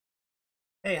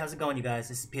Hey, how's it going, you guys?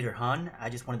 This is Peter Han.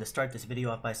 I just wanted to start this video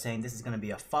off by saying this is going to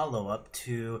be a follow-up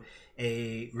to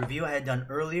a review I had done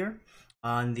earlier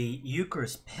on the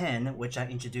Yookers pen, which I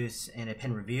introduced in a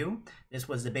pen review. This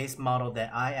was the base model that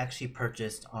I actually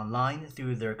purchased online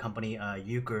through their company,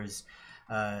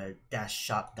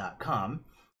 Yookers-shop.com.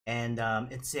 And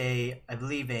it's I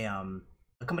believe, a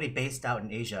company based out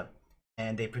in Asia,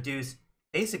 and they produce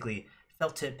basically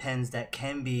felt tip pens that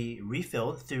can be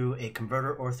refilled through a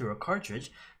converter or through a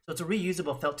cartridge. So it's a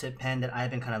reusable felt tip pen that I've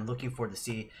been kind of looking for to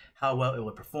see how well it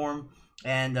would perform.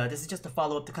 And this is just a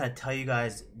follow-up to kind of tell you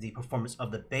guys the performance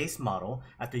of the base model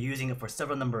after using it for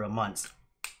several number of months.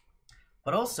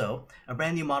 But also a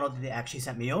brand new model that they actually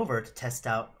sent me over to test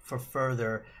out for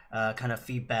further kind of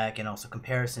feedback and also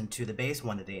comparison to the base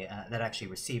one that they that actually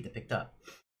received and picked up.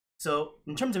 So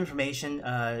in terms of information,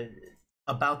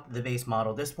 about the base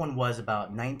model, this one was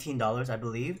about $19, I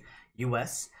believe,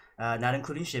 US, not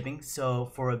including shipping. So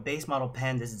for a base model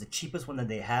pen, this is the cheapest one that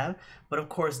they have. But of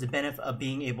course, the benefit of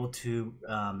being able to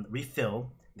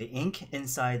refill the ink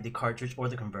inside the cartridge or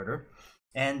the converter.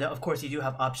 And of course, you do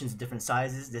have options of different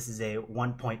sizes. This is a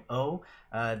 1.0.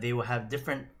 They will have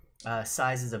different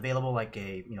sizes available, like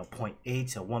a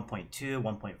 0.8 to 1.2,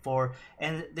 1.4,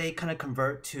 and they kind of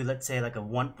convert to, let's say, like a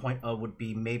 1.0 would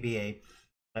be maybe a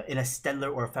in a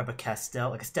Staedtler or a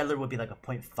Faber-Castell. Like a Staedtler would be like a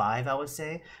 0.5, I would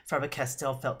say.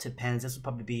 Faber-Castell felt tip pens, this would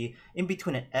probably be in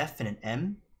between an F and an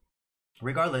M.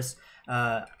 Regardless,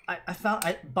 I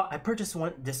purchased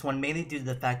this one mainly due to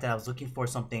the fact that I was looking for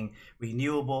something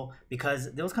renewable,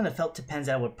 because those kind of felt tip pens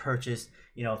that I would purchase,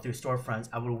 through storefronts,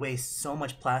 I would waste so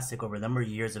much plastic over a number of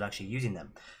years of actually using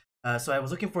them. So I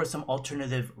was looking for some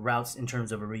alternative routes in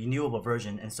terms of a renewable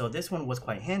version, and so this one was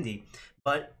quite handy.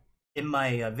 But in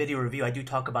my video review, I do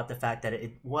talk about the fact that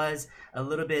it was a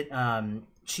little bit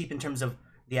cheap in terms of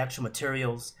the actual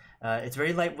materials. It's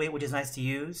very lightweight, which is nice to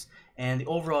use, and the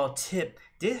overall tip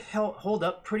did hold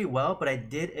up pretty well, but I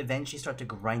did eventually start to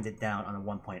grind it down on a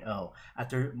 1.0.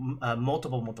 After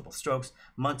multiple strokes,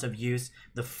 months of use,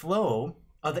 the flow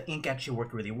of the ink actually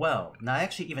worked really well. Now, I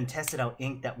actually even tested out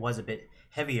ink that was a bit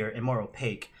heavier and more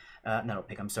opaque. Not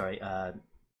opaque, I'm sorry,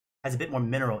 has a bit more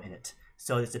mineral in it.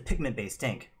 So it's a pigment-based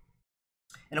ink.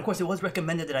 And of course, it was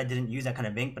recommended that I didn't use that kind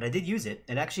of ink, but I did use it.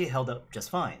 It actually held up just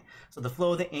fine. So the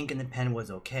flow of the ink in the pen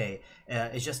was okay.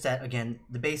 It's just that, again,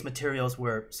 the base materials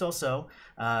were so-so.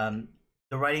 The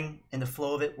writing and the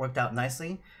flow of it worked out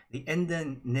nicely. The end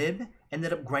and nib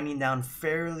ended up grinding down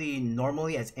fairly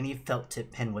normally, as any felt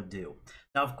tip pen would do.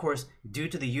 Now, of course, due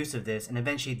to the use of this, and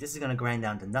eventually this is going to grind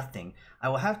down to nothing, I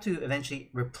will have to eventually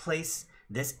replace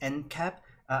this end cap.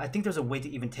 I think there's a way to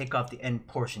even take off the end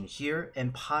portion here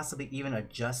and possibly even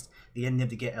adjust the end nib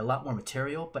to get a lot more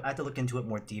material, but I have to look into it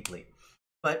more deeply.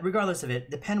 But regardless of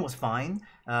it, the pen was fine.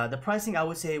 The pricing, I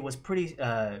would say, was pretty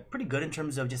good in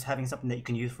terms of just having something that you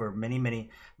can use for many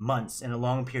months in a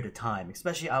long period of time.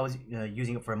 Especially I was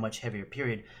using it for a much heavier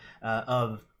period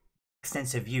of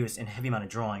extensive use and heavy amount of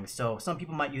drawing. So some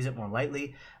people might use it more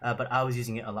lightly, but I was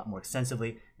using it a lot more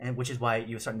extensively, and which is why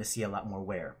you're starting to see a lot more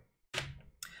wear.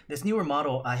 This newer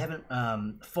model, I haven't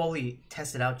fully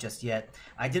tested out just yet.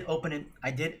 I did open it,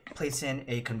 I did place in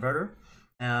a converter.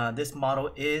 This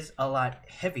model is a lot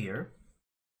heavier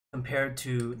compared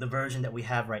to the version that we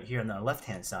have right here on the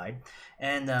left-hand side.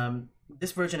 And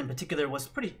this version in particular was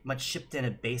pretty much shipped in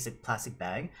a basic plastic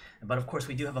bag. But of course,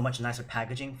 we do have a much nicer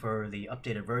packaging for the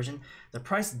updated version. The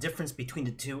price difference between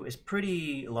the two is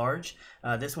pretty large.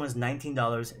 This one's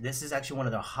 $19. This is actually one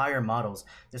of the higher models.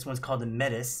 This one's called the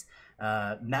Metis.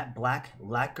 Matte black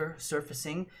lacquer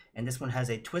surfacing, and this one has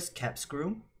a twist cap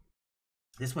screw.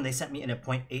 This one they sent me in a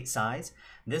 0.8 size.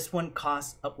 This one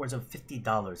costs upwards of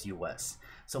 $50 US.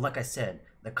 So like I said,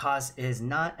 the cost is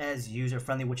not as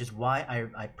user-friendly, which is why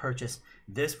I purchased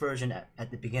this version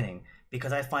at the beginning,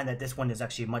 because I find that this one is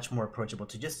actually much more approachable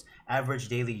to just average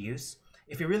daily use.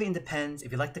 If you're really into pens,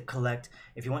 if you like to collect,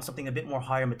 if you want something a bit more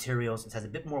higher materials, it has a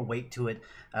bit more weight to it,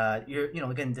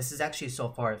 again, this is actually so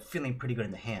far feeling pretty good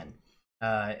in the hand.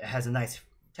 It has a nice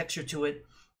texture to it.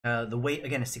 The weight,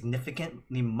 again, is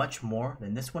significantly much more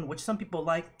than this one, which some people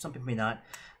like, some people may not.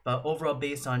 But overall,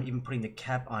 based on even putting the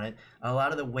cap on it, a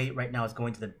lot of the weight right now is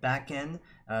going to the back end,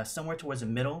 somewhere towards the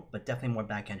middle, but definitely more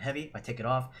back end heavy. If I take it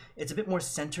off, it's a bit more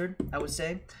centered, I would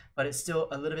say, but it still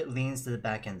a little bit leans to the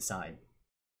back end side.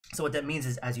 So what that means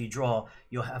is, as you draw,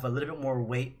 you'll have a little bit more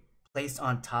weight placed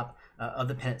on top of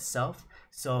the pen itself.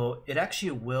 So it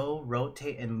actually will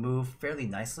rotate and move fairly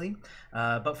nicely.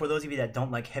 But for those of you that don't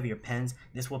like heavier pens,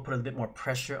 this will put a bit more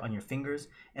pressure on your fingers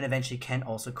and eventually can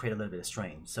also create a little bit of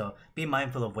strain. So be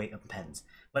mindful of weight of pens.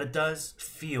 but it does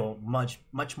feel much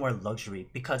more luxury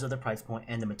because of the price point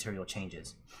and the material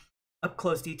changes. Up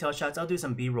close detail shots, I'll do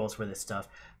some B-rolls for this stuff,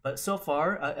 but so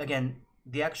far, again,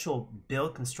 the actual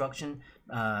build construction,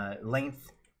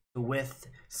 length, width,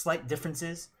 slight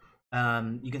differences.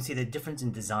 You can see the difference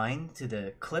in design to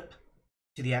the clip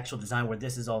to the actual design, where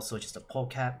this is also just a pull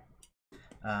cap.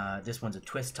 This one's a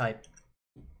twist type,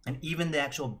 and even the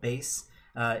actual base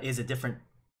is a different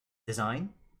design,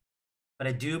 but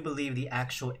I do believe the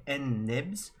actual end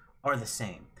nibs are the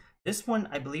same. This one,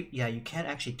 I believe, yeah, you can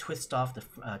actually twist off the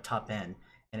top end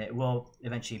and it will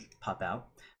eventually pop out.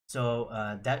 So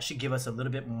that should give us a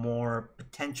little bit more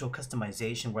potential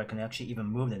customization, where I can actually even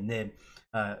move the nib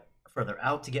further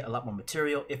out to get a lot more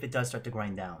material if it does start to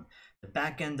grind down. The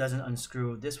back end doesn't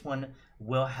unscrew. This one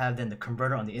will have then the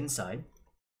converter on the inside.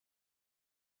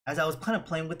 As I was kind of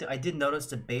playing with it, I did notice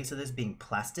the base of this being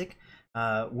plastic,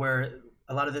 where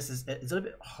a lot of this is it's a little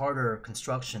bit harder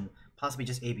construction, possibly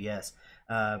just ABS.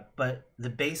 But the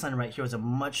baseline right here is a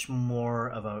much more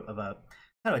of a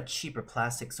kind of a cheaper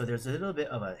plastic, so there's a little bit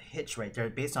of a hitch right there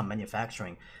based on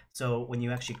manufacturing. So when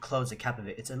you actually close the cap of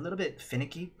it, it's a little bit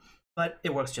finicky, but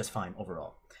it works just fine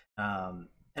overall. And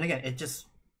again, it just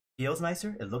feels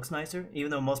nicer, it looks nicer, even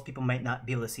though most people might not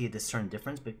be able to see a discern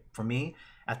difference. But for me,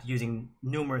 after using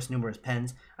numerous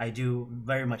pens, I do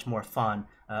very much more fond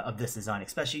of this design,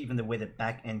 especially even the way the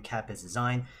back end cap is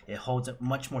designed. It holds it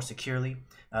much more securely.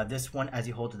 This one, as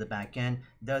you hold to the back end,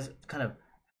 does kind of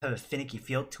have a finicky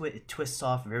feel to it. It twists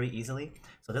off very easily,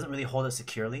 so it doesn't really hold it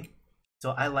securely.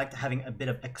 So I liked having a bit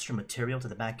of extra material to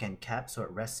the back end cap so it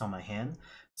rests on my hand.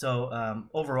 So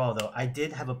overall though, I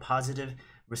did have a positive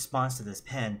response to this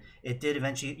pen. It did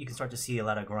eventually, you can start to see a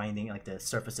lot of grinding, like the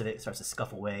surface of it starts to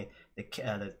scuff away.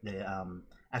 The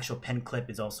actual pen clip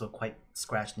is also quite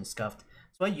scratched and scuffed.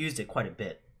 So I used it quite a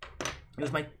bit. It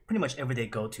was my pretty much everyday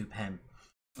go-to pen.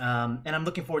 And I'm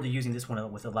looking forward to using this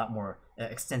one with a lot more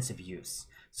extensive use.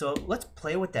 So let's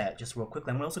play with that just real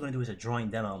quickly. I'm also going to do is a drawing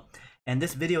demo. And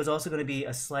this video is also going to be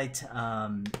a slight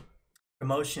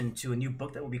promotion to a new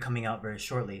book that will be coming out very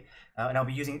shortly. And I'll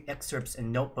be using excerpts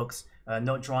and notebooks,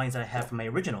 note drawings that I have from my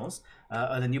originals.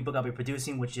 The new book I'll be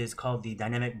producing, which is called the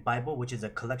Dynamic Bible, which is a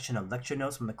collection of lecture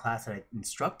notes from the class that I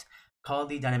instruct, called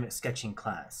the Dynamic Sketching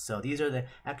class. So these are the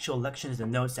actual lections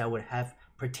and notes that I would have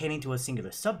pertaining to a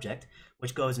singular subject,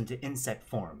 which goes into insect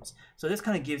forms. So this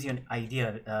kind of gives you an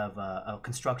idea of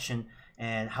construction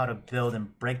and how to build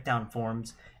and break down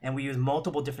forms. And we use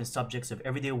multiple different subjects of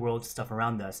everyday world stuff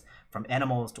around us, from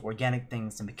animals to organic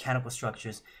things to mechanical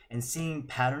structures, and seeing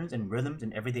patterns and rhythms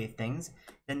in everyday things,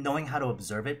 then knowing how to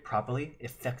observe it properly,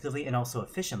 effectively, and also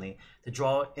efficiently to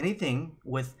draw anything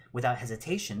without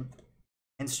hesitation,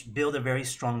 and build a very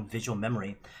strong visual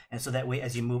memory. And so that way,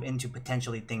 as you move into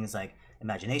potentially things like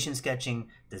imagination sketching,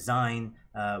 design,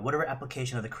 whatever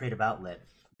application of the creative outlet,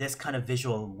 this kind of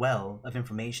visual well of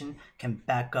information can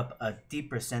back up a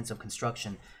deeper sense of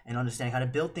construction and understanding how to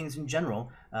build things in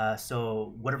general.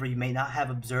 So whatever you may not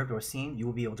have observed or seen, you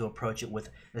will be able to approach it with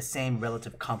the same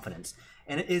relative confidence.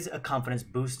 And it is a confidence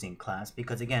boosting class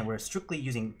because, again, we're strictly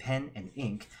using pen and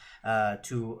ink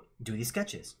to do these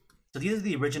sketches. So these are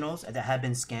the originals that have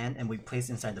been scanned and we placed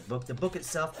inside the book. The book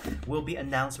itself will be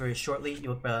announced very shortly.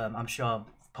 I'm sure I'll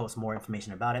post more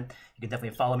information about it. You can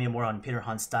definitely follow me more on Peter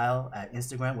Han Style at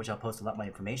Instagram, which I'll post a lot more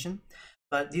information.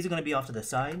 But these are going to be off to the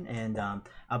side, and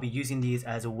I'll be using these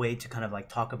as a way to kind of like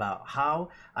talk about how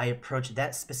I approach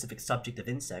that specific subject of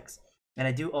insects. And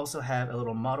I do also have a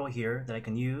little model here that I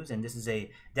can use, and this is a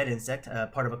dead insect,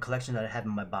 part of a collection that I have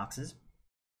in my boxes.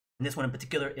 And this one in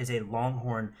particular is a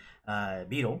longhorn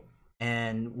beetle.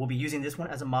 And we'll be using this one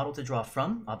as a model to draw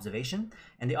from observation.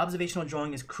 And the observational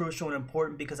drawing is crucial and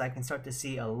important because I can start to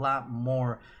see a lot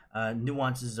more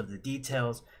nuances of the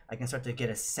details. I can start to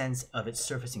get a sense of its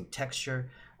surfacing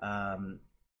texture. I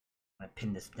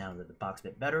pin this down to the box a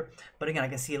bit better. But again, I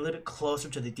can see a little bit closer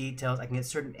to the details. I can get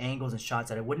certain angles and shots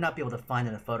that I would not be able to find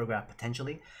in a photograph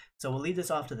potentially. So we'll leave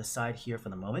this off to the side here for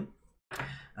the moment.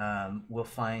 We'll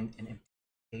find an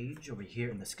page over here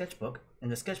in the sketchbook, and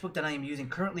the sketchbook that I am using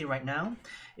currently right now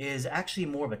is actually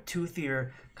more of a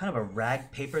two-tier kind of a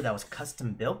rag paper that was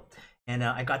custom built, and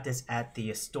I got this at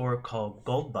the store called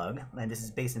Goldbug, and this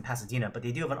is based in Pasadena, but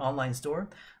they do have an online store.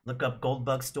 Look up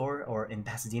Goldbug store or in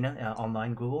Pasadena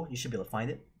online, Google, you should be able to find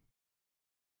it.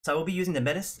 So I will be using the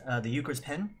Metis, the Yookers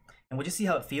pen, and we'll just see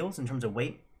how it feels in terms of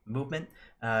weight, movement.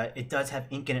 It does have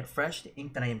ink in it fresh. The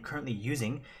ink that I am currently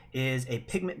using is a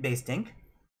pigment based ink,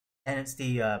 and it's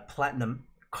the platinum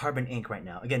carbon ink right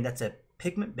now. Again, that's a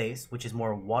pigment base, which is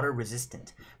more water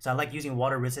resistant. So I like using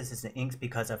water resistant inks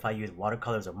because if I use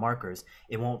watercolors or markers,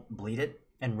 it won't bleed it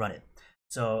and run it.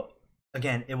 So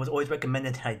Again, it was always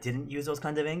recommended that I didn't use those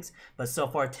kinds of inks, but so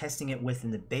far testing it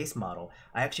within the base model,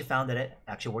 I actually found that it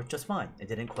actually worked just fine. It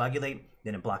didn't coagulate,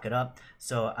 didn't block it up,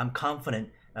 so I'm confident,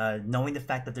 knowing the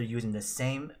fact that they're using the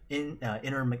same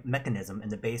inner mechanism in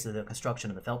the base of the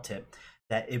construction of the felt tip,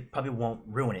 that it probably won't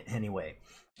ruin it anyway.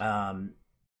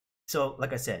 So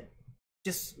like I said,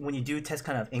 just when you do test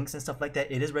kind of inks and stuff like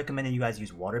that, it is recommended you guys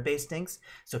use water-based inks.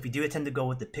 So if you do tend to go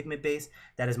with the pigment base,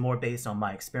 that is more based on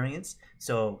my experience.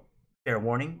 So fair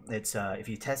warning, it's if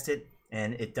you test it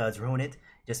and it does ruin it,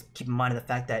 just keep in mind the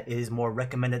fact that it is more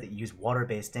recommended that you use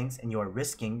water-based inks, and you are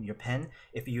risking your pen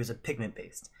if you use a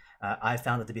pigment-based. I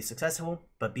found it to be successful,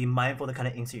 but be mindful of the kind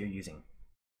of inks that you're using.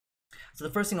 So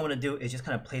the first thing I want to do is just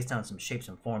kind of place down some shapes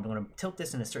and forms. I'm going to tilt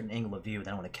this in a certain angle of view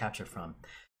that I want to capture from.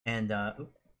 And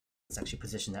let's actually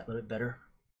position that a little bit better.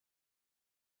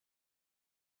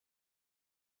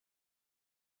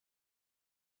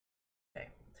 Okay,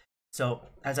 so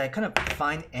as I kind of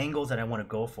find angles that I want to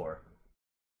go for,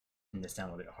 bring this down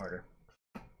a little bit harder.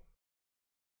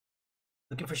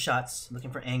 Looking for shots,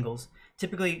 looking for angles.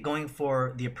 Typically going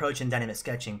for the approach in dynamic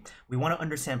sketching, we want to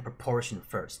understand proportion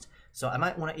first. So I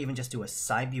might want to even just do a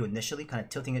side view initially, kind of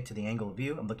tilting it to the angle of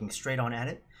view. I'm looking straight on at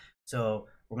it. So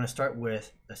we're going to start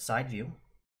with the side view,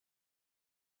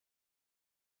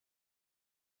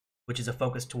 which is a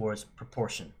focus towards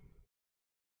proportion.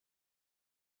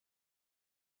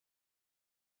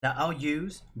 Now I'll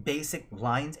use basic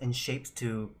lines and shapes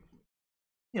to,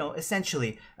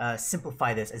 essentially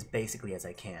simplify this as basically as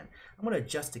I can. I'm going to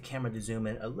adjust the camera to zoom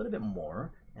in a little bit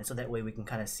more, and so that way we can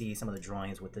kind of see some of the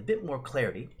drawings with a bit more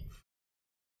clarity.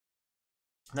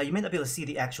 Now you may not be able to see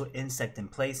the actual insect in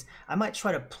place. I might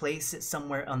try to place it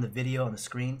somewhere on the video on the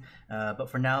screen, but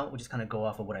for now we'll just kind of go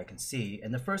off of what I can see.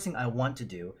 And the first thing I want to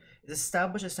do is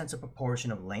establish a sense of proportion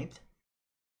of length.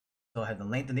 So I have the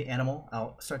length of the animal.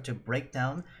 I'll start to break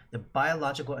down the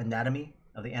biological anatomy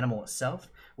of the animal itself.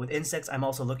 With insects, I'm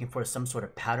also looking for some sort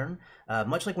of pattern.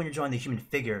 Much like when you're drawing the human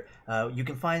figure, you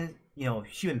can find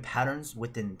human patterns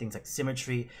within things like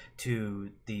symmetry to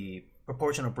the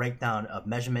proportional breakdown of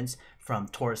measurements from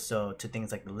torso to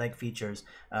things like the leg features,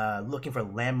 looking for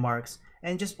landmarks,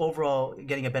 and just overall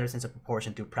getting a better sense of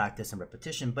proportion through practice and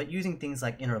repetition, but using things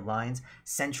like inner lines,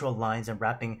 central lines, and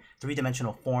wrapping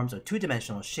three-dimensional forms or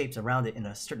two-dimensional shapes around it in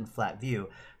a certain flat view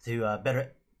to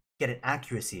better get an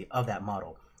accuracy of that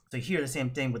model. So here, the same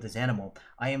thing with this animal.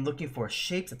 I am looking for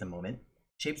shapes at the moment.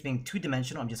 Shapes being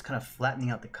two-dimensional, I'm just kind of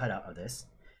flattening out the cutout of this.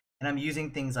 And I'm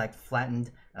using things like flattened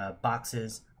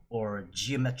boxes or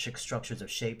geometric structures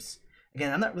of shapes.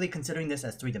 Again, I'm not really considering this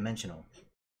as three-dimensional.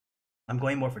 I'm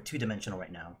going more for two-dimensional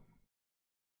right now.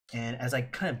 And as I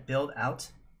kind of build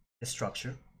out the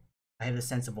structure, I have the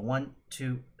sense of a 1,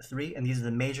 2, 3, and these are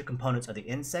the major components of the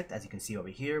insect. As you can see over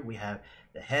here, we have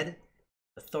the head,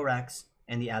 the thorax,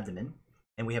 and the abdomen.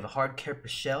 And we have a hard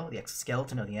carapace shell, the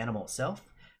exoskeleton of the animal itself.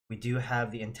 We do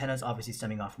have the antennas obviously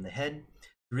stemming off from the head,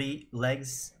 3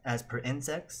 legs as per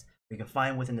insects. We can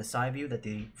find within the side view that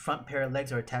the front pair of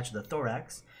legs are attached to the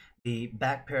thorax, the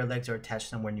back pair of legs are attached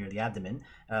somewhere near the abdomen,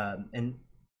 and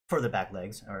further back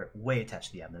legs are way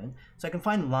attached to the abdomen. So I can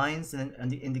find lines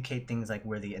and indicate things like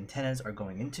where the antennas are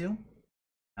going into.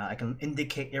 I can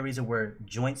indicate areas of where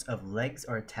joints of legs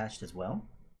are attached as well.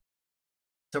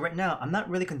 So right now, I'm not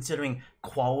really considering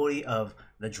quality of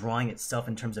the drawing itself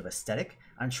in terms of aesthetic.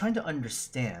 I'm trying to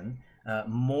understand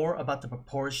more about the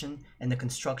proportion and the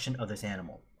construction of this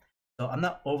animal. So I'm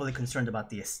not overly concerned about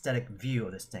the aesthetic view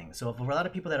of this thing. So for a lot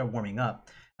of people that are warming up,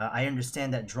 I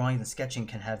understand that drawing and sketching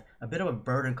can have a bit of a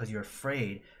burden because you're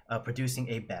afraid of producing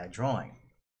a bad drawing.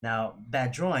 Now,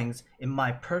 bad drawings, in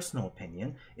my personal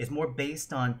opinion, is more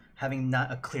based on having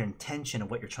not a clear intention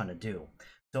of what you're trying to do.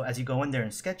 So as you go in there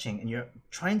and sketching and you're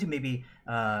trying to maybe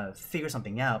figure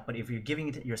something out, but if you're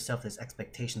giving yourself this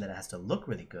expectation that it has to look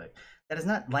really good, that is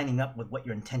not lining up with what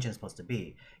your intention is supposed to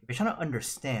be. If you're trying to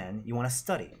understand, you want to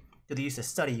study. Through the use of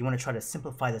study, you want to try to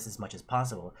simplify this as much as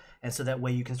possible, and so that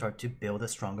way you can start to build a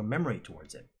stronger memory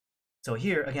towards it. So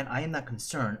here, again, I am not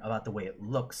concerned about the way it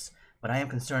looks, but I am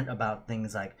concerned about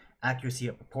things like accuracy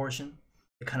of proportion,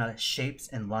 the kind of shapes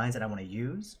and lines that I want to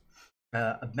use,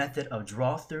 a method of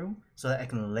draw through so that I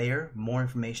can layer more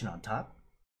information on top.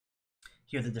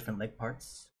 Here are the different leg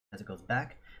parts as it goes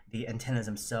back. The antennas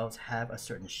themselves have a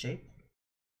certain shape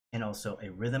and also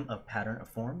a rhythm of pattern of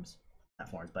forms,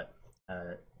 not forms, but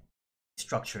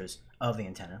structures of the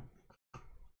antenna.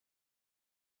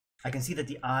 I can see that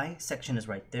the eye section is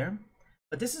right there,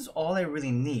 but this is all I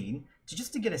really need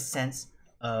just to get a sense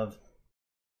of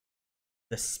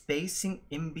the spacing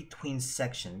in between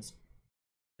sections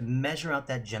to measure out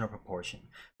that general proportion.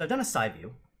 So I've done a side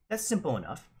view. That's simple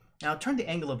enough. Now turn the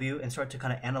angle of view and start to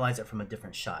kind of analyze it from a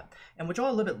different shot. And we'll draw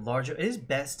a little bit larger. It is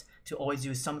best to always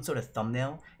use some sort of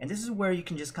thumbnail. And this is where you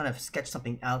can just kind of sketch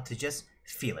something out to just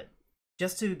feel it,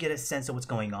 just to get a sense of what's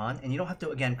going on. And you don't have to,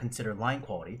 again, consider line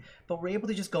quality, but we're able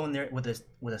to just go in there with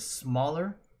a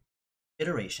smaller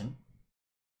iteration.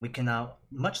 We can now,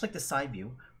 much like the side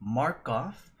view, mark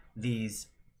off these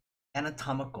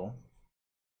anatomical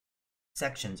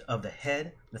sections of the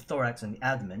head, the thorax, and the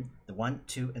abdomen, the 1,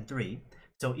 2, and 3.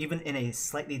 So even in a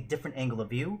slightly different angle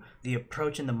of view, the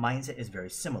approach and the mindset is very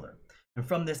similar. And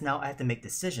from this, now I have to make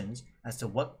decisions as to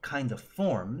what kind of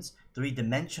forms,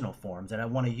 three-dimensional forms, that I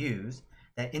want to use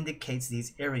that indicates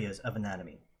these areas of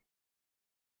anatomy.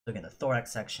 So again, the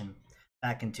thorax section,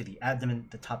 back into the abdomen,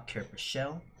 the top carapace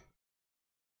shell,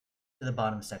 to the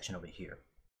bottom section over here.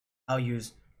 I'll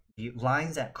use the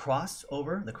lines that cross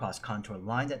over, the cross contour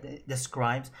line that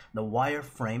describes the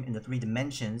wireframe in the 3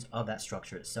 dimensions of that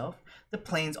structure itself. The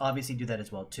planes obviously do that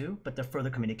as well too, but the further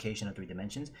communication of 3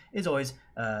 dimensions is always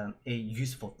a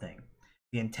useful thing.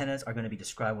 The antennas are going to be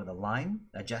described with a line,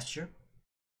 a gesture,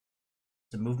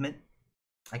 the movement.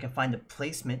 I can find the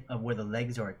placement of where the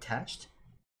legs are attached,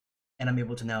 and I'm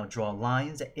able to now draw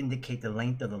lines that indicate the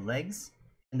length of the legs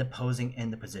and the posing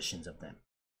and the positions of them.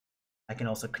 I can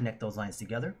also connect those lines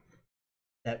together.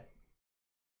 That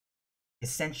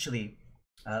essentially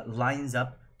lines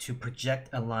up to project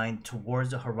a line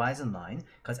towards the horizon line,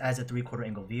 because as a 3/4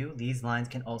 angle view, these lines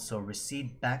can also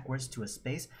recede backwards to a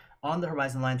space on the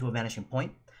horizon line to a vanishing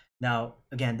point. Now,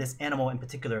 again, this animal in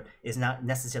particular is not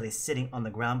necessarily sitting on the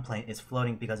ground plane, it's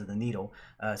floating because of the needle.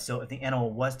 So if the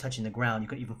animal was touching the ground, you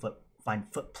could even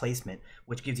find foot placement,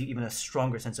 which gives you even a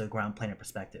stronger sense of ground plane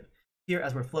perspective. Here,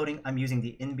 as we're floating, I'm using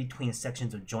the in-between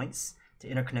sections of joints to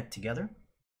interconnect together.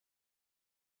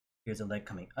 Here's a leg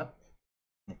coming up,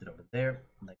 connect it over there,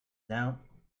 leg down.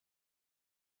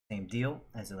 Same deal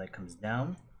as the leg comes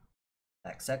down,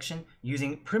 back section,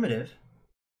 using primitive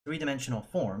 3-dimensional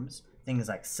forms, things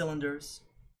like cylinders,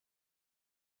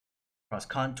 cross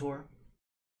contour.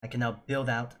 I can now build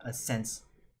out a sense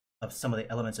of some of the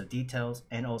elements of details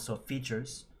and also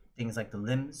features, things like the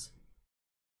limbs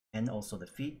and also the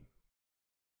feet.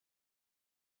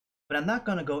 But I'm not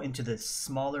going to go into the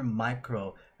smaller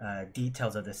micro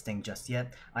details of this thing just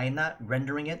yet. I am not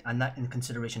rendering it. I'm not in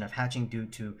consideration of hatching due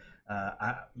to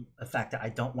the fact that I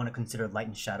don't want to consider light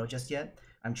and shadow just yet.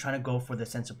 I'm trying to go for the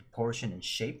sense of proportion and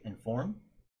shape and form.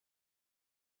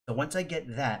 So once I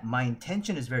get that, my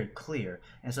intention is very clear.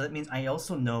 And so that means I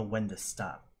also know when to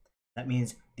stop. That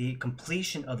means the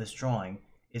completion of this drawing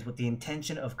is with the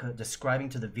intention of describing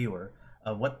to the viewer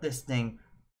what this thing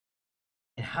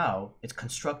and how it's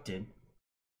constructed,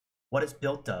 what it's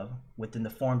built of within the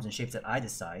forms and shapes that I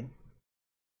decide,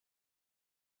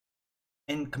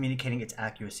 and communicating its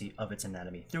accuracy of its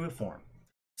anatomy through a form.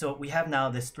 So we have now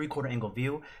this 3/4 angle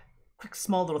view. Quick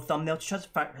small little thumbnail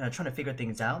just trying to figure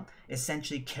things out,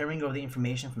 essentially carrying over the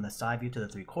information from the side view to the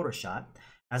 3/4 shot.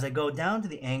 As I go down to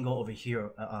the angle over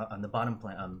here on the bottom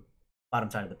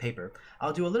side of the paper,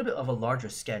 I'll do a little bit of a larger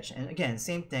sketch. And again,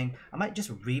 same thing, I might just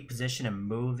reposition and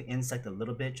move the insect a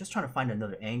little bit, just trying to find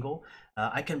another angle.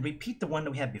 I can repeat the one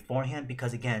that we had beforehand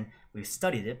because, again, we've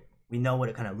studied it. We know what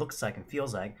it kind of looks like and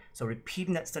feels like. So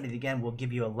repeating that study again will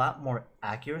give you a lot more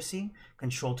accuracy,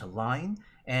 control to line,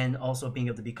 and also being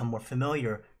able to become more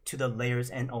familiar to the layers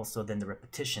and also then the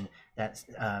repetition that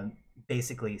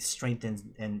basically strengthens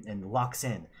and locks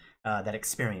in that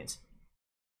experience.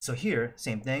 So here,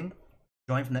 same thing.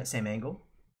 Drawing from that same angle,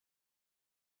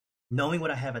 knowing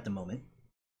what I have at the moment,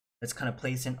 let's kind of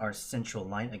place in our central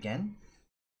line again.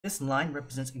 This line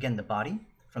represents, again, the body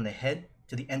from the head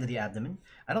to the end of the abdomen.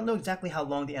 I don't know exactly how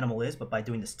long the animal is, but by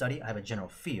doing the study, I have a general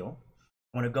feel.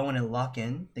 I want to go in and lock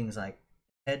in things like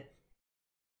head,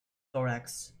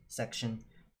 thorax section,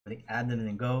 where the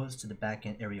abdomen goes to the back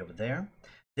end area over there.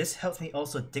 This helps me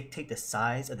also dictate the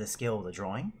size of the scale of the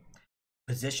drawing,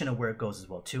 position of where it goes as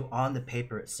well too on the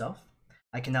paper itself.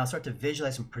 I can now start to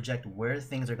visualize and project where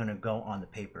things are going to go on the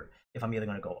paper. If I'm either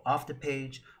going to go off the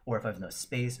page or if I have no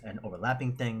space and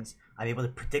overlapping things, I'm able to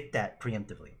predict that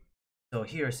preemptively. So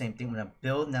here, same thing, I'm going to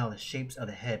build now the shapes of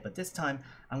the head, but this time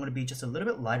I'm going to be just a little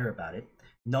bit lighter about it,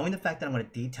 knowing the fact that I'm going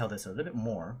to detail this a little bit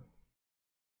more.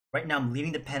 Right now I'm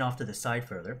leaving the pen off to the side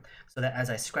further so that as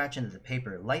I scratch into the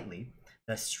paper lightly,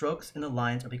 the strokes and the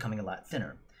lines are becoming a lot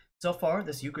thinner. So far,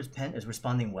 this Yookers pen is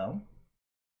responding well.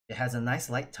 It has a nice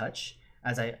light touch.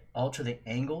 As I alter the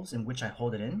angles in which I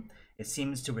hold it in, it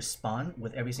seems to respond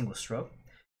with every single stroke.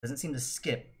 It doesn't seem to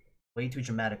skip way too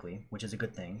dramatically, which is a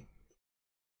good thing.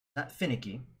 Not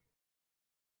finicky.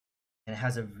 and it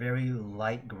has a very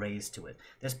light graze to it.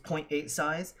 This 0.8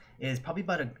 size is probably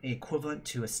about equivalent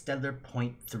to a Staedtler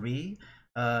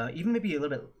 0.3, even maybe a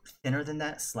little bit thinner than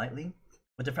that slightly.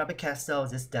 With the Faber-Castell,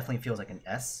 this definitely feels like an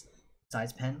S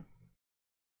size pen.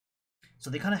 So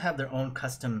they kind of have their own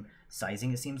custom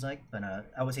sizing, it seems like, but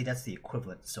I would say that's the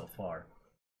equivalent so far.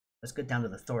 Let's get down to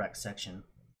the thorax section.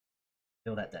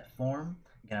 Build out that form.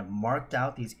 Again, I've marked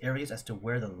out these areas as to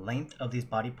where the length of these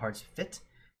body parts fit.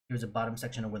 Here's the bottom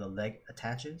section of where the leg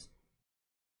attaches.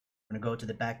 I'm going to go to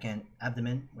the back end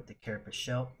abdomen with the carapace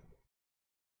shell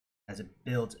as it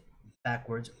builds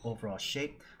backwards overall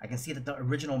shape. I can see that the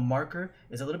original marker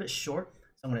is a little bit short,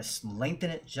 so I'm going to lengthen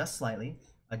it just slightly,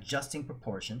 adjusting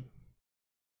proportion.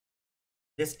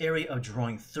 This area of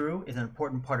drawing through is an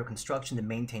important part of construction to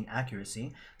maintain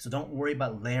accuracy, so don't worry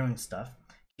about layering stuff.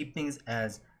 Keep things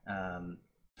as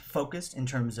focused in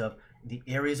terms of the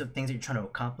areas of things that you're trying to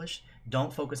accomplish.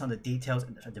 Don't focus on the details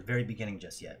at the very beginning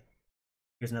just yet.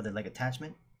 Here's another leg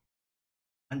attachment.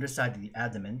 Underside of the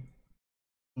abdomen,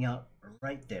 out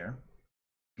right there.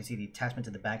 You can see the attachment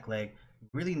to the back leg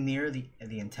really near the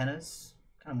antennas,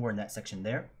 kind of more in that section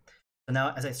there. So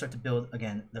now as I start to build,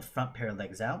 again, the front pair of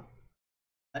legs out,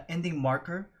 an ending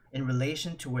marker in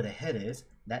relation to where the head is,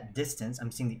 that distance,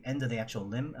 I'm seeing the end of the actual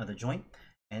limb of the joint,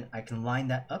 and I can line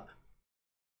that up.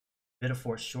 Bit of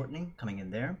force shortening coming in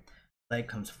there. Leg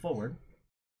comes forward.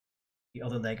 The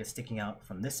other leg is sticking out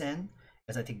from this end.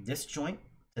 As I take this joint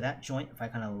to that joint, if I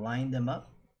kind of line them up,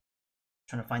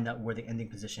 trying to find out where the ending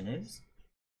position is.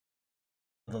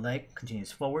 The leg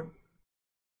continues forward.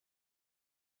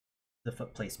 The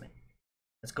foot placement.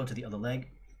 Let's go to the other leg,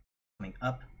 coming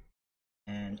up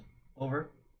and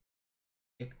over.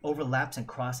 It overlaps and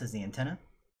crosses the antenna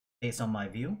based on my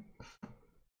view.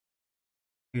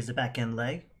 Here's the back end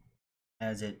leg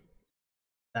as it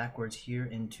backwards here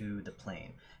into the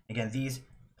plane. Again, these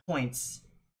points,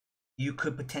 you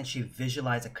could potentially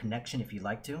visualize a connection if you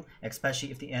like to,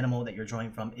 especially if the animal that you're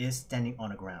drawing from is standing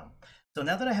on the ground. So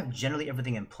now that I have generally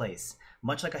everything in place,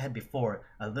 much like I had before,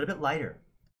 a little bit lighter,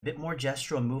 a bit more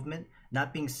gestural movement,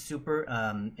 not being super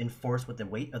enforced with the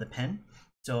weight of the pen.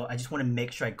 So I just want to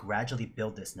make sure I gradually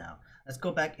build this now. Let's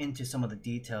go back into some of the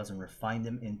details and refine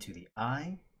them into the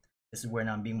eye. This is where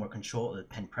now I'm being more control of the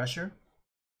pen pressure.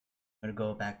 I'm going to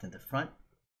go back to the front.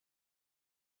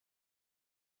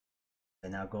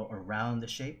 And now go around the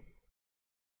shape.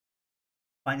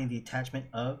 Finding the attachment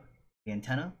of the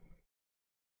antenna.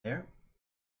 There.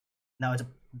 Now as I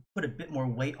put a bit more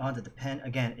weight onto the pen,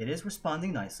 again, it is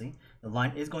responding nicely. The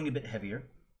line is going a bit heavier.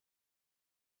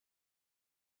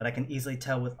 But I can easily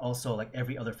tell with also like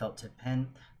every other felt tip pen,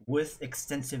 with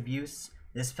extensive use,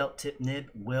 this felt tip nib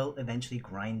will eventually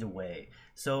grind away.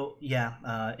 So yeah,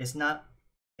 it's not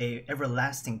a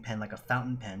everlasting pen like a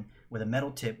fountain pen with a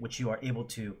metal tip, which you are able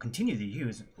to continue to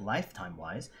use lifetime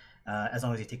wise, as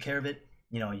long as you take care of it,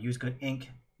 you know, use good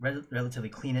ink, relatively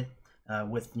clean it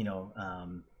with, you know,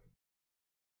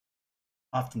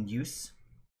 often use.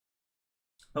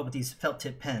 But with these felt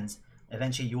tip pens,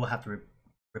 eventually you will have to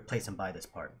replace and buy this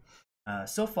part.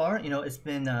 So far, you know, it's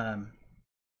been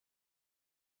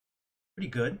pretty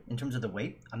good in terms of the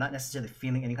weight. I'm not necessarily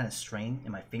feeling any kind of strain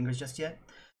in my fingers just yet.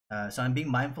 So I'm being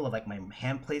mindful of like my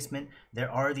hand placement. There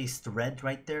are these threads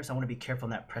right there, so I want to be careful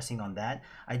not pressing on that.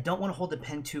 I don't want to hold the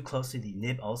pen too close to the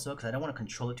nib also, because I don't want to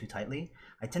control it too tightly.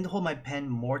 I tend to hold my pen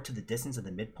more to the distance of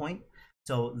the midpoint.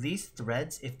 So these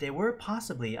threads, if they were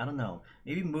possibly, I don't know,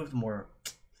 maybe moved more,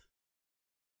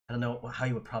 I don't know how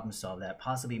you would problem solve that.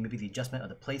 Possibly maybe the adjustment of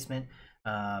the placement.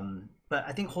 But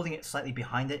I think holding it slightly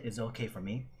behind it is okay for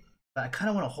me. But I kind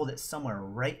of want to hold it somewhere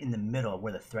right in the middle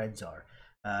where the threads are.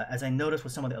 As I noticed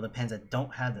with some of the other pens that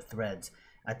don't have the threads,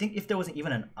 I think if there wasn't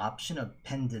even an option of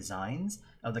pen designs,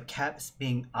 of the caps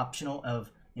being optional,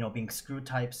 of, you know, being screw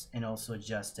types, and also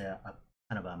just a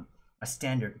kind of a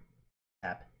standard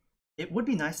cap, it would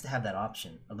be nice to have that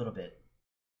option a little bit.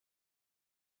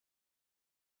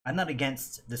 I'm not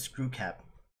against the screw cap,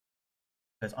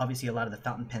 because obviously a lot of the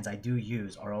fountain pens I do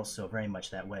use are also very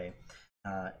much that way.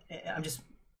 I'm just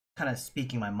kind of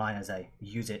speaking my mind as I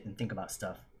use it and think about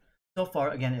stuff. So far,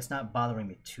 again, it's not bothering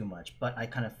me too much, but I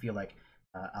kind of feel like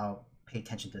I'll pay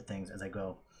attention to things as I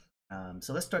go.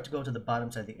 So let's start to go to the bottom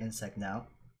side of the insect now.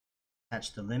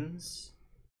 Attach the limbs.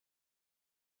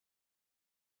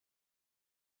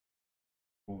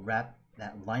 We'll wrap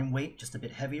that line weight just a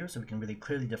bit heavier so we can really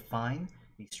clearly define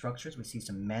these structures. We see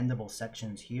some mandible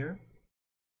sections here,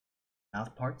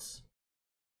 mouth parts.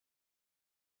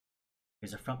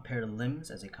 Here's a front pair of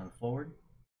limbs as they come forward.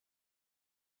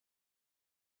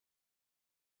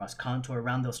 Cross contour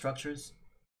around those structures.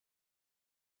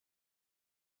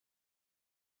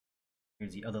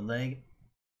 Here's the other leg,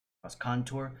 cross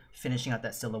contour, finishing out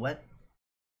that silhouette.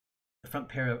 The front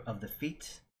pair of the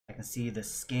feet, I can see the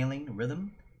scaling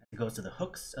rhythm as it goes to the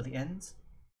hooks of the ends.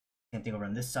 Same thing over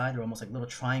on this side, they're almost like little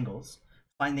triangles,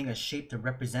 finding a shape to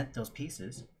represent those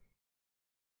pieces.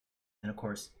 And of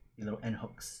course, the little end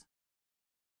hooks.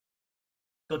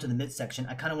 Go to the midsection.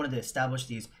 I kind of wanted to establish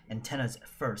these antennas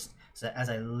first, so that as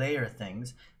I layer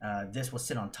things, this will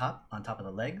sit on top of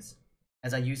the legs.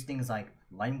 As I use things like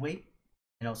line weight,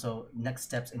 and also next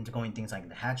steps into going things like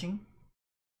the hatching,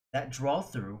 that draw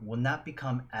through will not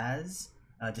become as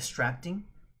distracting.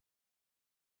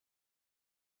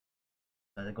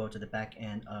 So I go to the back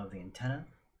end of the antenna,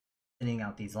 thinning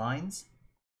out these lines.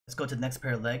 Let's go to the next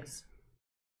pair of legs,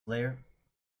 layer.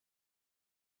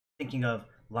 Thinking of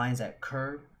lines that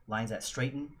curve, lines that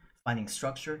straighten, finding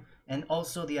structure, and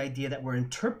also the idea that we're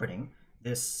interpreting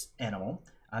this animal.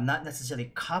 I'm not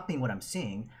necessarily copying what I'm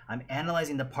seeing, I'm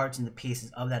analyzing the parts and the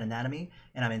pieces of that anatomy,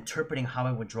 and I'm interpreting how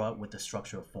I would draw it with the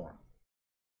structural form.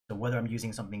 So whether I'm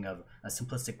using something of a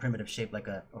simplistic primitive shape like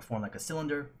or form like a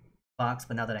cylinder, box,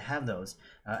 but now that I have those,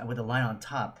 with a line on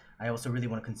top, I also really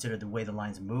want to consider the way the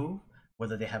lines move,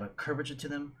 whether they have a curvature to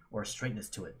them or a straightness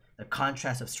to it. The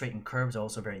contrast of straight and curves are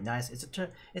also very nice.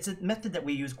 It's a method that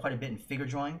we use quite a bit in figure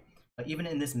drawing, but even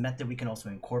in this method, we can also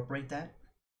incorporate that.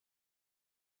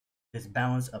 This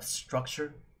balance of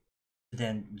structure,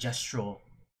 then gestural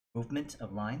movement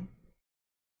of line.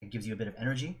 It gives you a bit of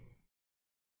energy.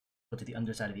 Go to the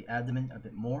underside of the abdomen a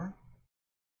bit more.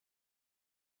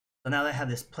 So now that I have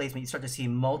this placement, you start to see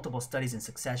multiple studies in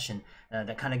succession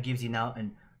that kind of gives you now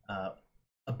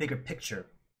a bigger picture.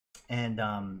 And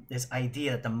this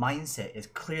idea that the mindset is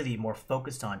clearly more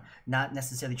focused on not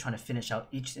necessarily trying to finish out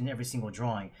each and every single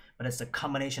drawing, but it's a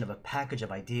combination of a package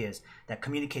of ideas that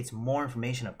communicates more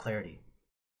information of clarity.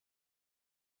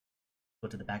 Go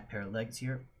to the back pair of legs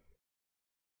here.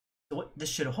 So what this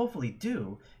should hopefully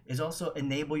do is also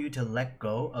enable you to let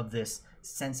go of this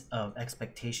sense of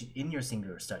expectation in your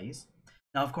singular studies.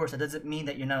 Now, of course, that doesn't mean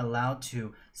that you're not allowed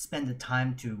to spend the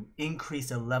time to increase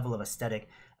the level of aesthetic,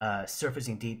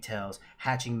 surfacing details,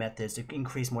 hatching methods to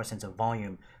increase more sense of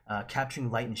volume,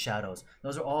 capturing light and shadows.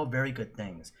 Those are all very good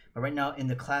things. But right now in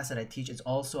the class that I teach, it's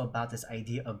also about this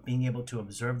idea of being able to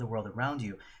observe the world around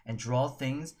you and draw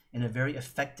things in a very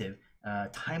effective,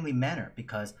 timely manner,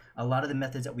 because a lot of the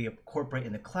methods that we incorporate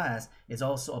in the class is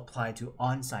also applied to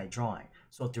on-site drawing.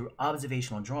 So through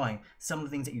observational drawing, some of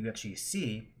the things that you actually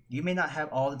see, you may not have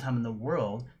all the time in the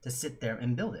world to sit there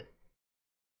and build it.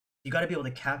 You got to be able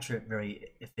to capture it very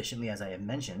efficiently, as I have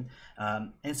mentioned,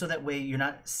 and so that way you're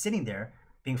not sitting there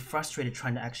being frustrated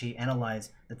trying to actually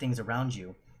analyze the things around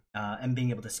you and being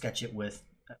able to sketch it with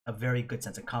a very good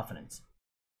sense of confidence.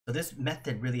 So this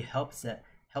method really helps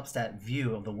that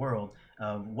view of the world.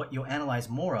 What you'll analyze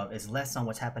more of is less on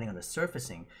what's happening on the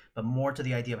surfacing, but more to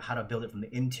the idea of how to build it from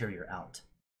the interior out.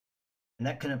 And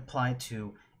that can apply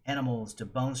to animals, to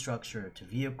bone structure, to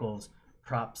vehicles,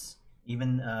 props,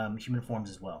 even human forms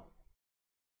as well.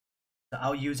 So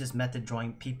I'll use this method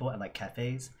drawing people at like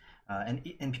cafes, and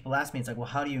people ask me, it's like, well,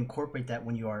 how do you incorporate that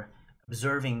when you are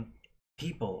observing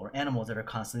people or animals that are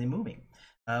constantly moving?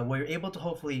 Where you're able to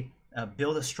hopefully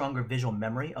build a stronger visual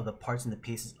memory of the parts and the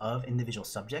pieces of individual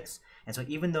subjects. And so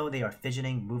even though they are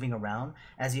fidgeting, moving around,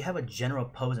 as you have a general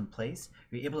pose in place,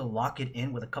 you're able to lock it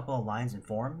in with a couple of lines and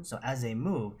forms. So as they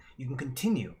move, you can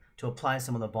continue to apply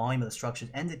some of the volume of the structures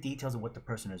and the details of what the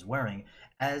person is wearing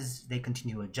as they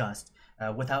continue to adjust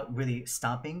without really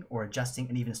stopping or adjusting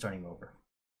and even starting over.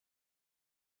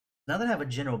 Now that I have a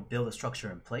general build of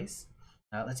structure in place,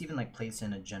 let's even like place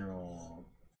in a general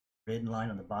grid line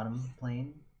on the bottom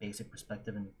plane, basic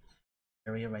perspective and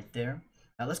area right there.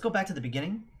 Let's go back to the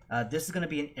beginning. This is going to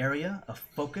be an area of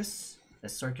focus, a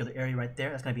circular area right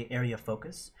there. That's going to be an area of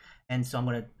focus. And so I'm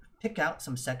going to pick out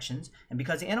some sections. And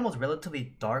because the animal is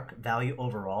relatively dark value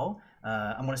overall,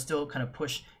 I'm going to still kind of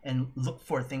push and look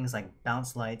for things like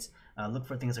bounce lights, look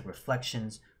for things like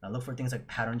reflections, look for things like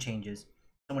pattern changes.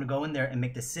 I'm going to go in there and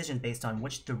make decisions based on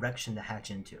which direction to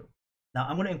hatch into. Now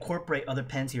I'm going to incorporate other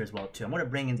pens here as well too. I'm going to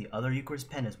bring in the other Yookers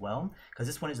pen as well, because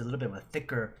this one is a little bit of a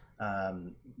thicker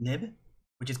nib,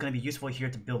 which is going to be useful here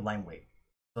to build line weight.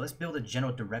 So let's build a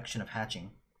general direction of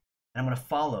hatching. And I'm going to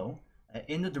follow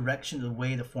in the direction of the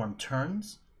way the form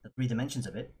turns, the 3 dimensions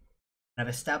of it. And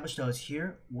I've established those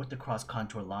here with the cross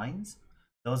contour lines.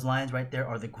 Those lines right there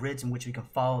are the grids in which we can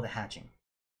follow the hatching.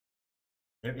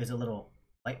 There is a little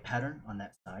light pattern on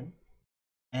that side.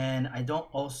 And I don't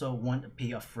also want to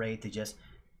be afraid to just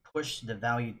push the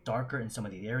value darker in some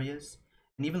of the areas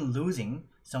and even losing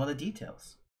some of the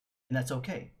details. And that's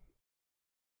okay.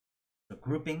 So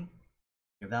grouping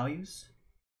your values,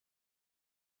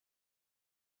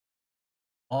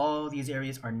 All these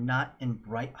areas are not in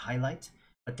bright highlight,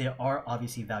 but there are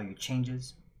obviously value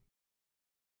changes.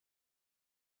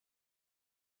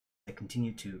 I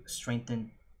continue to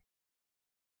strengthen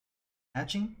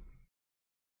hatching.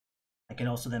 I can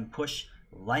also then push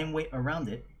line weight around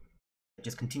it. It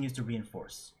just continues to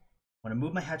reinforce. I want to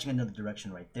move my hatching in another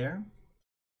direction right there.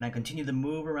 And I continue to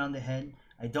move around the head.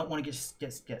 I don't want to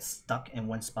get stuck in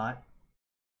one spot.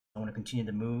 I want to continue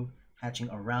to move hatching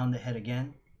around the head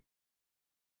again.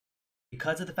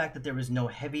 Because of the fact that there is no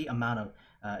heavy amount of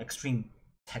extreme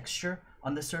texture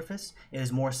on the surface, it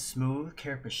is more smooth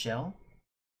carapace shell.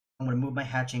 I'm going to move my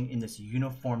hatching in this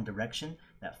uniform direction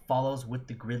that follows with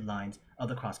the grid lines of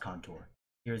the cross contour.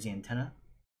 Here's the antenna.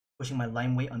 Pushing my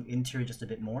line weight on the interior just a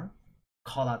bit more.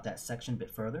 Call out that section a bit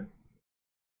further.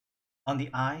 On the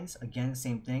eyes, again,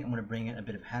 same thing. I'm going to bring in a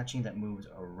bit of hatching that moves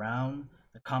around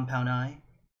the compound eye.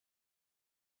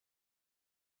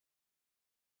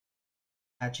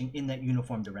 Hatching in that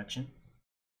uniform direction.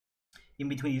 In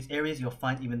between these areas, you'll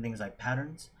find even things like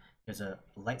patterns. There's a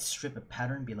light strip of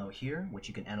pattern below here, which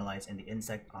you can analyze in the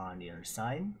insect on the other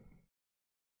side.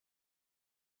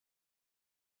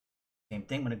 Same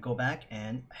thing, I'm going to go back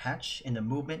and hatch in the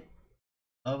movement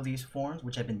of these forms,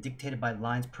 which have been dictated by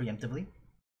lines preemptively.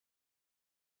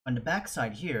 On the back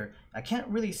side here, I can't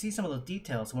really see some of those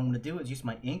details, so what I'm going to do is use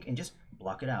my ink and just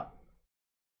block it out.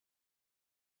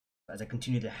 As I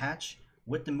continue to hatch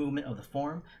with the movement of the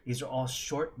form, these are all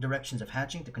short directions of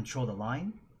hatching to control the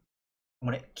line. I'm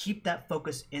going to keep that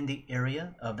focus in the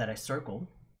area that I circled.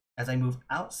 As I move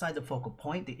outside the focal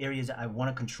point, the areas that I want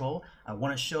to control, I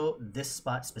want to show this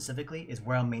spot specifically is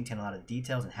where I'll maintain a lot of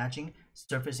details and hatching,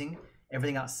 surfacing.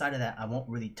 Everything outside of that, I won't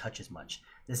really touch as much.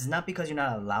 This is not because you're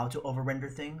not allowed to over-render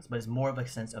things, but it's more of a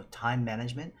sense of time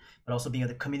management, but also being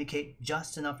able to communicate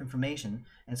just enough information.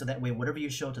 And so that way, whatever you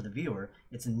show to the viewer,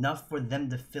 it's enough for them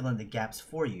to fill in the gaps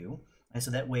for you. And so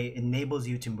that way it enables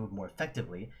you to move more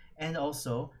effectively. And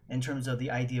also, in terms of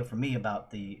the idea for me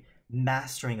about the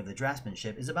mastering of the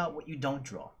draftsmanship is about what you don't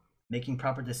draw, making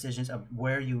proper decisions of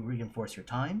where you reinforce your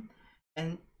time,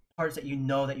 and parts that you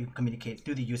know that you communicate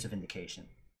through the use of indication.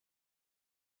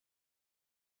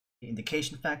 The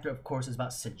indication factor, of course, is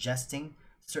about suggesting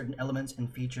certain elements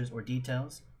and features or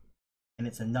details, and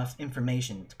it's enough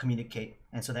information to communicate,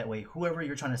 and so that way whoever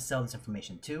you're trying to sell this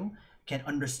information to can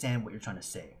understand what you're trying to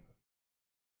say.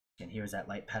 And here's that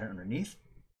light pattern underneath.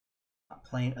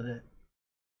 Plane of the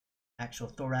actual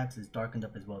thorax is darkened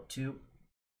up as well too.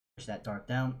 Push that dark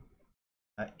down.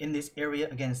 In this area,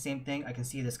 again, same thing. I can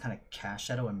see this kind of cast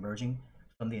shadow emerging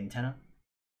from the antenna.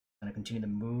 I'm going to continue to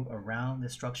move around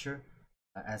this structure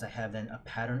as I have then a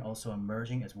pattern also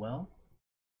emerging as well.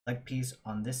 Leg piece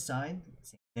on this side,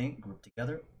 same thing, grouped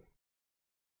together.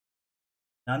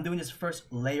 Now I'm doing this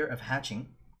first layer of hatching,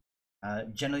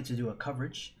 generally to do a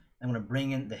coverage. I'm going to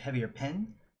bring in the heavier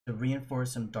pen to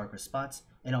reinforce some darker spots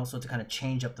and also to kind of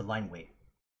change up the line weight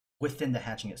within the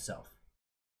hatching itself.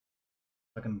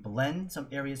 I can blend some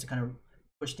areas to kind of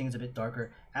push things a bit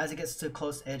darker. As it gets to the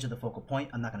close edge of the focal point,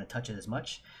 I'm not going to touch it as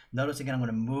much. Notice again, I'm going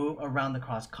to move around the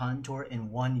cross contour in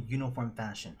one uniform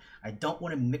fashion. I don't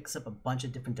want to mix up a bunch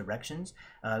of different directions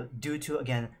due to,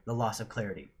 again, the loss of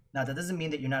clarity. Now, that doesn't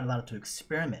mean that you're not allowed to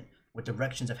experiment with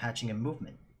directions of hatching and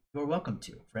movement. You're welcome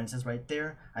to. For instance, right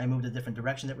there, I moved a different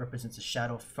direction that represents a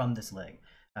shadow from this leg.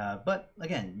 But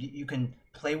again, you can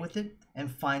play with it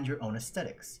and find your own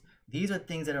aesthetics. These are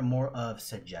things that are more of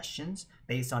suggestions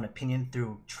based on opinion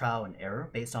through trial and error,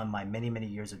 based on my many, many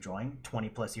years of drawing, 20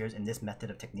 plus years in this method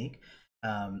of technique.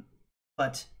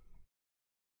 But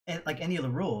like any of the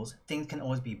rules, things can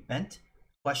always be bent,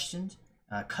 questioned,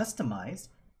 customized,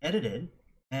 edited,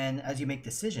 and as you make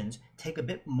decisions, take a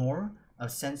bit more a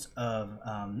sense of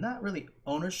not really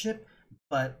ownership,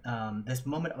 but this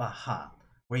moment of aha,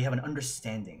 where you have an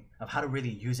understanding of how to really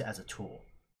use it as a tool.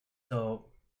 So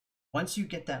once you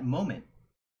get that moment,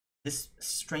 this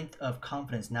strength of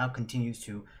confidence now continues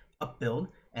to upbuild,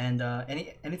 and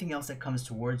anything else that comes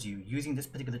towards you using this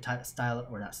particular style,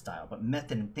 or not style, but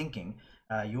method and thinking,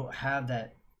 you'll have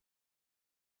that,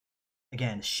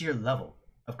 again, sheer level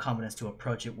of confidence to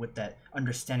approach it with that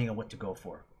understanding of what to go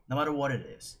for, no matter what it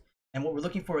is. And what we're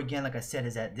looking for, again, like I said,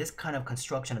 is that this kind of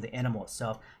construction of the animal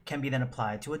itself can be then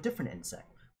applied to a different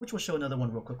insect, which we'll show another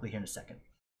one real quickly here in a second.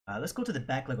 Let's go to the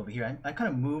back leg over here. I kind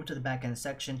of moved to the back end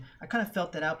section. I kind of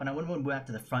felt that out, but I want to move back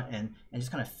to the front end and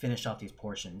just kind of finish off these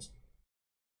portions.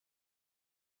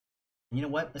 And you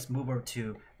know what? Let's move over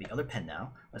to the other pen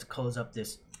now. Let's close up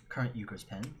this current Yookers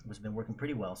pen, which has been working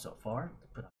pretty well so far.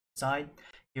 Put it on the side.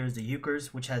 Here's the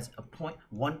Yookers, which has a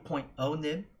 1.0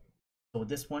 nib. So with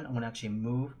this one, I'm going to actually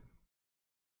move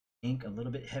ink a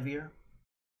little bit heavier.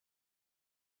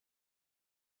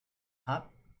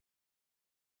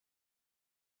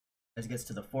 as it gets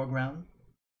to the foreground.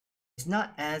 It's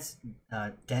not as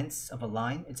dense of a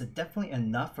line. It's definitely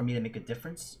enough for me to make a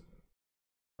difference.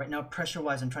 Right now,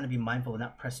 pressure-wise, I'm trying to be mindful of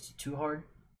not pressing too hard,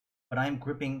 but I'm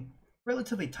gripping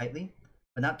relatively tightly,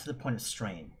 but not to the point of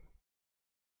strain.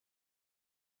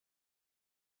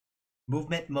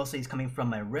 Movement mostly is coming from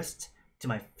my wrist to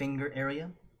my finger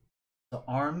area. The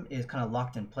arm is kind of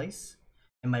locked in place,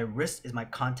 and my wrist is my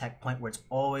contact point where it's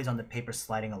always on the paper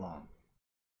sliding along.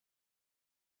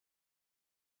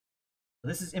 So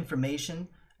this is information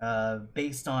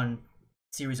based on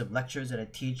a series of lectures that I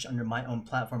teach under my own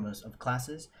platform of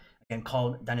classes, again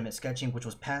called Dynamic Sketching, which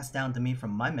was passed down to me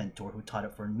from my mentor who taught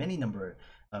it for many number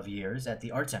of years at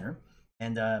the Art Center.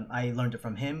 And I learned it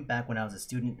from him back when I was a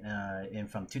student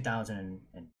from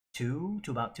 2002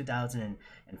 to about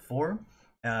 2004,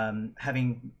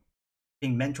 being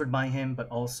mentored by him, but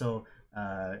also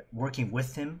working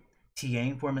with him,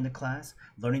 TAing for him in the class,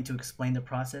 learning to explain the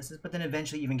processes, but then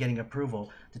eventually even getting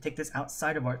approval to take this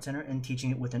outside of Art Center and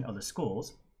teaching it within other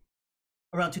schools.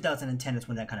 Around 2010 is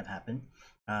when that kind of happened.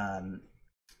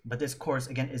 But this course,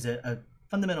 again, is a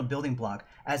fundamental building block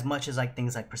as much as like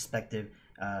things like perspective,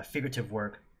 figurative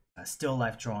work, still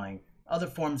life drawing, other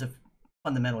forms of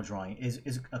fundamental drawing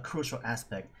is a crucial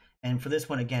aspect. And for this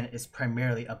one, again, it's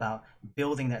primarily about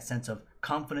building that sense of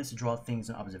confidence to draw things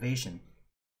in observation.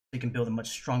 So you can build a much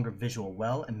stronger visual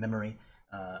well and memory,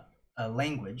 a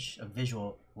language, a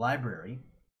visual library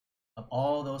of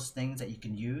all those things that you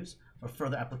can use for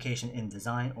further application in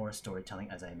design or storytelling,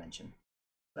 as I mentioned.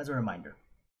 As a reminder.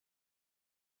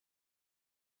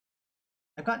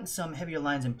 I've gotten some heavier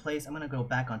lines in place. I'm going to go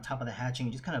back on top of the hatching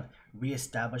and just kind of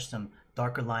reestablish some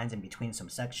darker lines in between some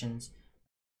sections,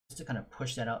 just to kind of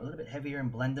push that out a little bit heavier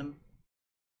and blend them.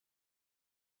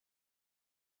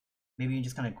 Maybe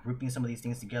just kind of grouping some of these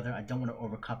things together. I don't want to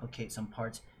overcomplicate some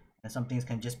parts, and some things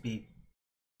can just be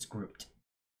grouped.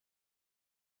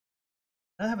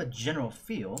 I have a general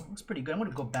feel. Looks pretty good. I'm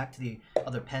going to go back to the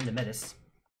other pen, the Metis.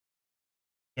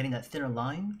 Getting that thinner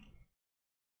line.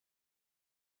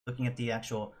 Looking at the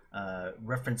actual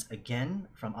reference again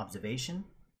from observation.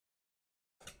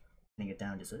 Bringing it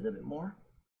down just a little bit more.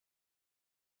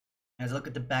 As I look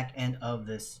at the back end of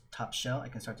this top shell, I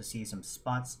can start to see some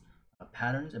spots of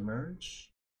patterns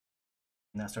emerge.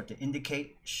 And I'll start to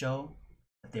indicate, show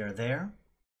that they are there.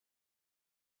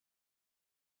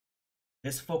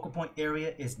 This focal point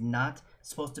area is not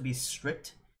supposed to be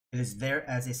strict. It is there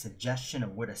as a suggestion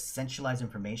of where to centralize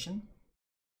information.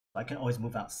 I can always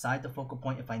move outside the focal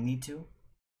point if I need to.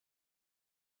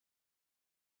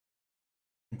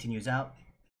 Continues out.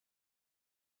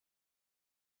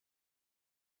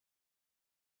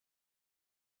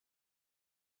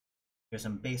 Here's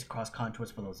some base cross contours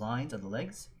for those lines of the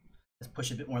legs. Let's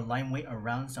push a bit more line weight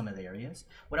around some of the areas.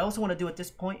 What I also want to do at this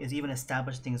point is even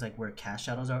establish things like where cast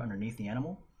shadows are underneath the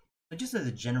animal. So just as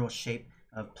a general shape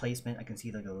of placement, I can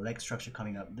see like the leg structure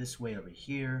coming up this way over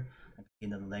here. I can see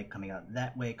another leg coming out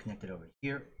that way, connected over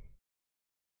here.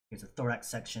 Here's a thorax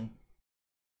section.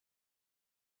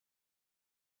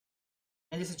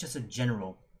 And this is just a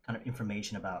general kind of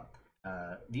information about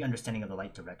the understanding of the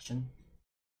light direction.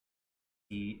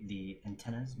 The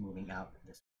antennas moving out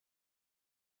this way.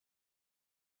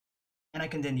 And I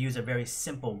can then use a very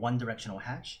simple one-directional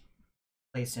hatch,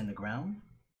 place in the ground.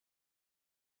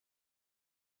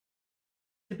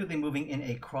 Typically moving in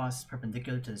a cross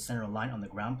perpendicular to the center line on the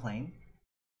ground plane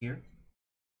here.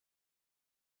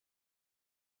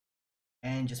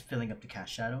 And just filling up the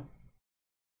cast shadow.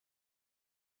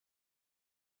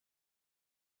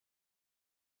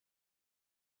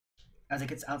 As it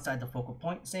gets outside the focal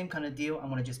point, same kind of deal. I'm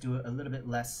going to just do it a little bit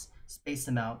less, space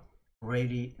them out,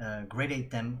 gradate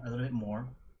them a little bit more,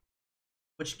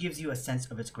 which gives you a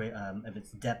sense of its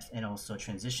depth and also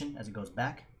transition as it goes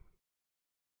back.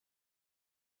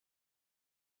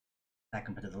 Back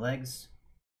up to the legs.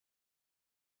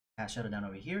 Cast shadow down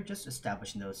over here, just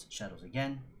establishing those shadows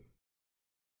again.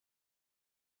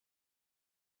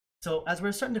 So as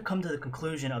we're starting to come to the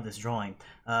conclusion of this drawing,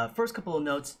 first couple of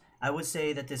notes. I would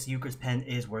say that this Yookers pen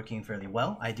is working fairly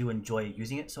well. I do enjoy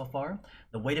using it so far.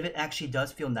 The weight of it actually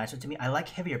does feel nicer to me. I like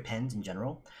heavier pens in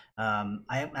general. I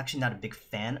am actually not a big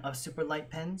fan of super light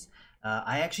pens.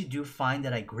 I actually do find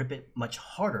that I grip it much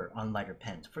harder on lighter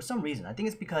pens for some reason. I think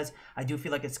it's because I do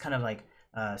feel like it's kind of like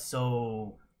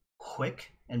so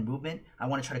quick in movement. I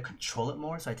want to try to control it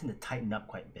more, so I tend to tighten up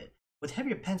quite a bit. With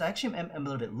heavier pens, I actually am a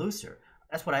little bit looser.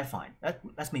 That's what I find.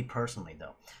 That's me personally,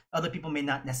 though. Other people may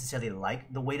not necessarily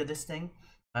like the weight of this thing,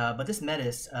 but this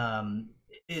Metis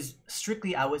is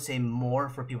strictly, I would say, more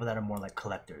for people that are more like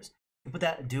collectors. People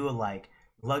that do like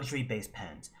luxury-based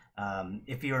pens.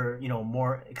 If you're,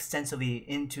 more extensively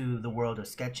into the world of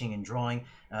sketching and drawing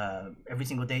every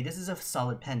single day, this is a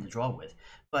solid pen to draw with.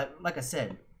 But like I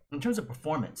said, in terms of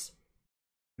performance,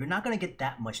 you're not going to get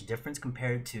that much difference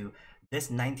compared to this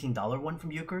 $19 one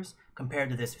from Yookers compared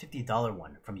to this $50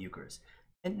 one from Yookers.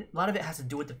 And a lot of it has to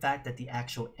do with the fact that the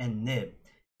actual end nib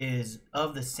is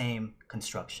of the same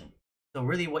construction. So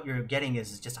really what you're getting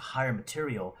is just a higher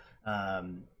material,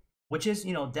 which is,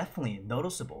 definitely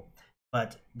noticeable.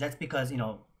 But that's because,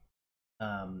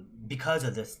 because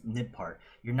of this nib part,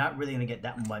 you're not really going to get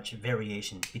that much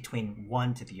variation between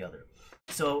one to the other.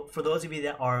 So for those of you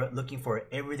that are looking for an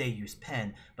everyday use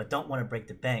pen but don't want to break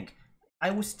the bank, I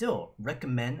would still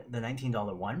recommend the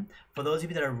 $19 one. For those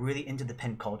of you that are really into the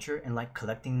pen culture and like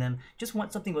collecting them, just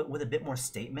want something with a bit more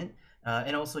statement,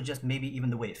 and also just maybe even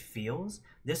the way it feels,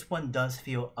 this one does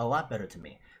feel a lot better to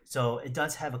me. So it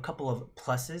does have a couple of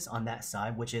pluses on that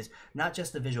side, which is not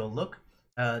just the visual look,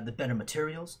 the better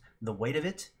materials, the weight of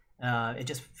it. It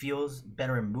just feels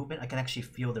better in movement. I can actually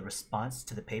feel the response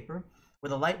to the paper.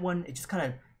 With a light one, it just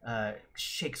kind of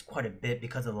shakes quite a bit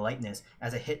because of the lightness.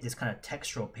 As I hit this kind of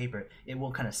textural paper, it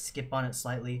will kind of skip on it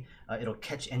slightly. It'll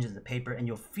catch edges of the paper and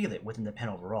you'll feel it within the pen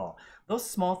overall. Those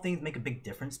small things make a big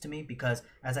difference to me because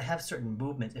as I have certain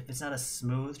movements, if it's not a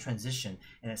smooth transition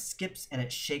and it skips and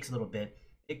it shakes a little bit,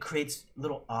 it creates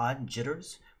little odd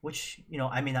jitters, which,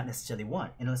 I may not necessarily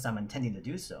want unless I'm intending to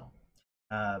do so.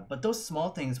 But those small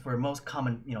things for most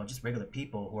common, just regular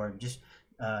people who are just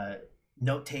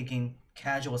note-taking,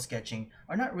 casual sketching,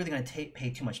 are not really going to pay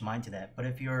too much mind to that. But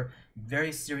if you're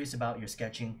very serious about your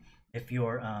sketching, if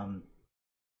you're,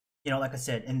 like I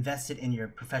said, invested in your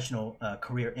professional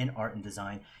career in art and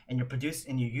design, and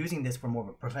you're using this for more of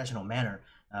a professional manner,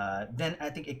 then I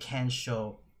think it can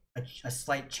show a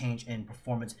slight change in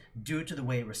performance due to the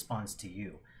way it responds to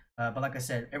you. But like I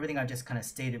said, everything I just kind of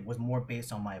stated was more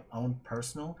based on my own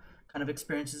personal kind of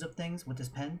experiences of things with this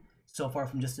pen so far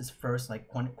from just this first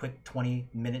quick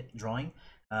 20-minute drawing.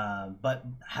 But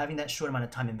having that short amount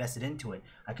of time invested into it,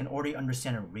 I can already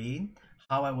understand and read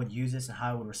how I would use this and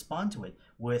how I would respond to it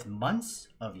with months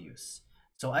of use.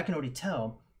 So I can already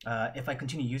tell if I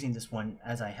continue using this one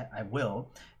as I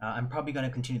will, I'm probably going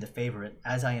to continue to favor it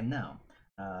as I am now.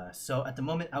 So at the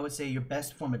moment, I would say your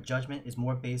best form of judgment is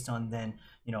more based on then,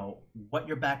 what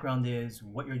your background is,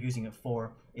 what you're using it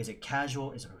for. Is it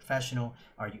casual? Is it professional?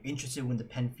 Are you interested in the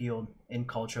pen field and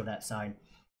culture of that side?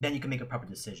 Then you can make a proper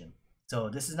decision. So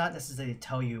this is not necessarily to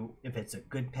tell you if it's a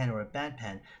good pen or a bad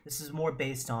pen. This is more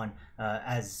based on,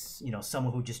 as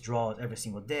someone who just draws every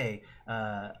single day,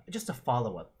 just a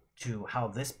follow-up to how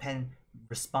this pen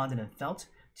responded and felt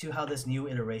to how this new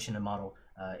iteration and model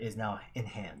is now in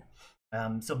hand.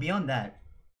 So beyond that,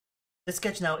 this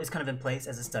sketch now is kind of in place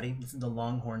as a study. This is the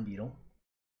Longhorn beetle.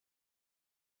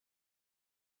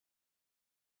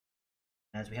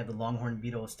 As we have the Longhorn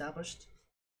beetle established,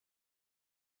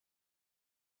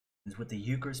 is with the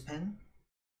Yookers pen,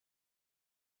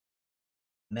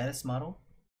 Metis model,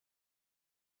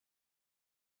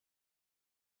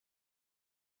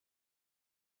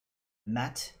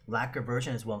 matte lacquer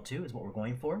version as well too is what we're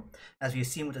going for. As we've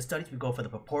seen with the studies, we go for the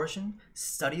proportion,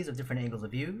 studies of different angles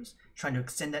of views, trying to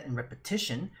extend that in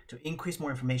repetition to increase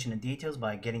more information and details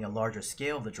by getting a larger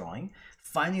scale of the drawing,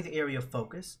 finding the area of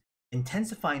focus,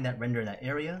 intensifying that render in that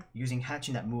area, using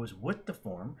hatching that moves with the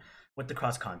form, with the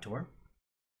cross contour,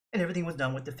 and everything was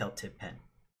done with the felt tip pen.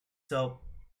 So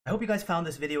I hope you guys found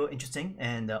this video interesting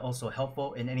and also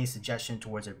helpful in any suggestion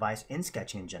towards advice in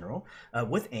sketching in general.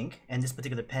 With ink, and this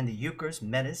particular pen, the Yookers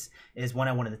Metis, is one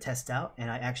I wanted to test out, and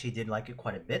I actually did like it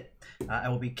quite a bit. I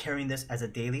will be carrying this as a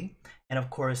daily, and of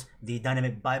course, the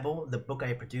Dynamic Bible, the book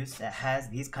I produced that has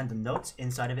these kinds of notes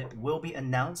inside of it, will be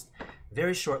announced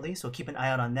very shortly, so keep an eye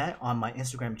out on that on my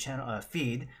Instagram channel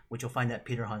feed, which you'll find at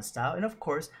Peter Han Style, and of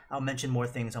course, I'll mention more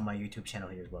things on my YouTube channel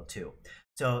here as well too.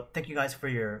 So thank you guys for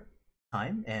your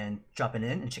time and dropping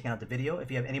in and checking out the video. If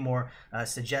you have any more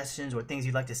suggestions or things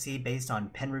you'd like to see based on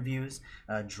pen reviews,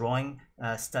 drawing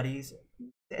studies,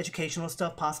 educational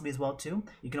stuff possibly as well too,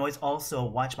 you can always also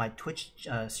watch my Twitch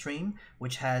stream,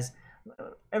 which has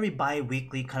every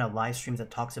bi-weekly kind of live streams that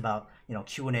talks about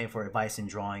Q&A for advice in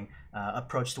drawing,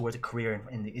 approach towards a career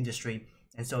in the industry.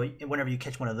 And so whenever you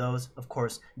catch one of those, of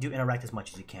course, do interact as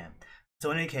much as you can.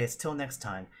 So in any case, till next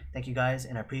time, thank you guys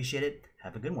and I appreciate it.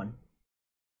 Have a good one.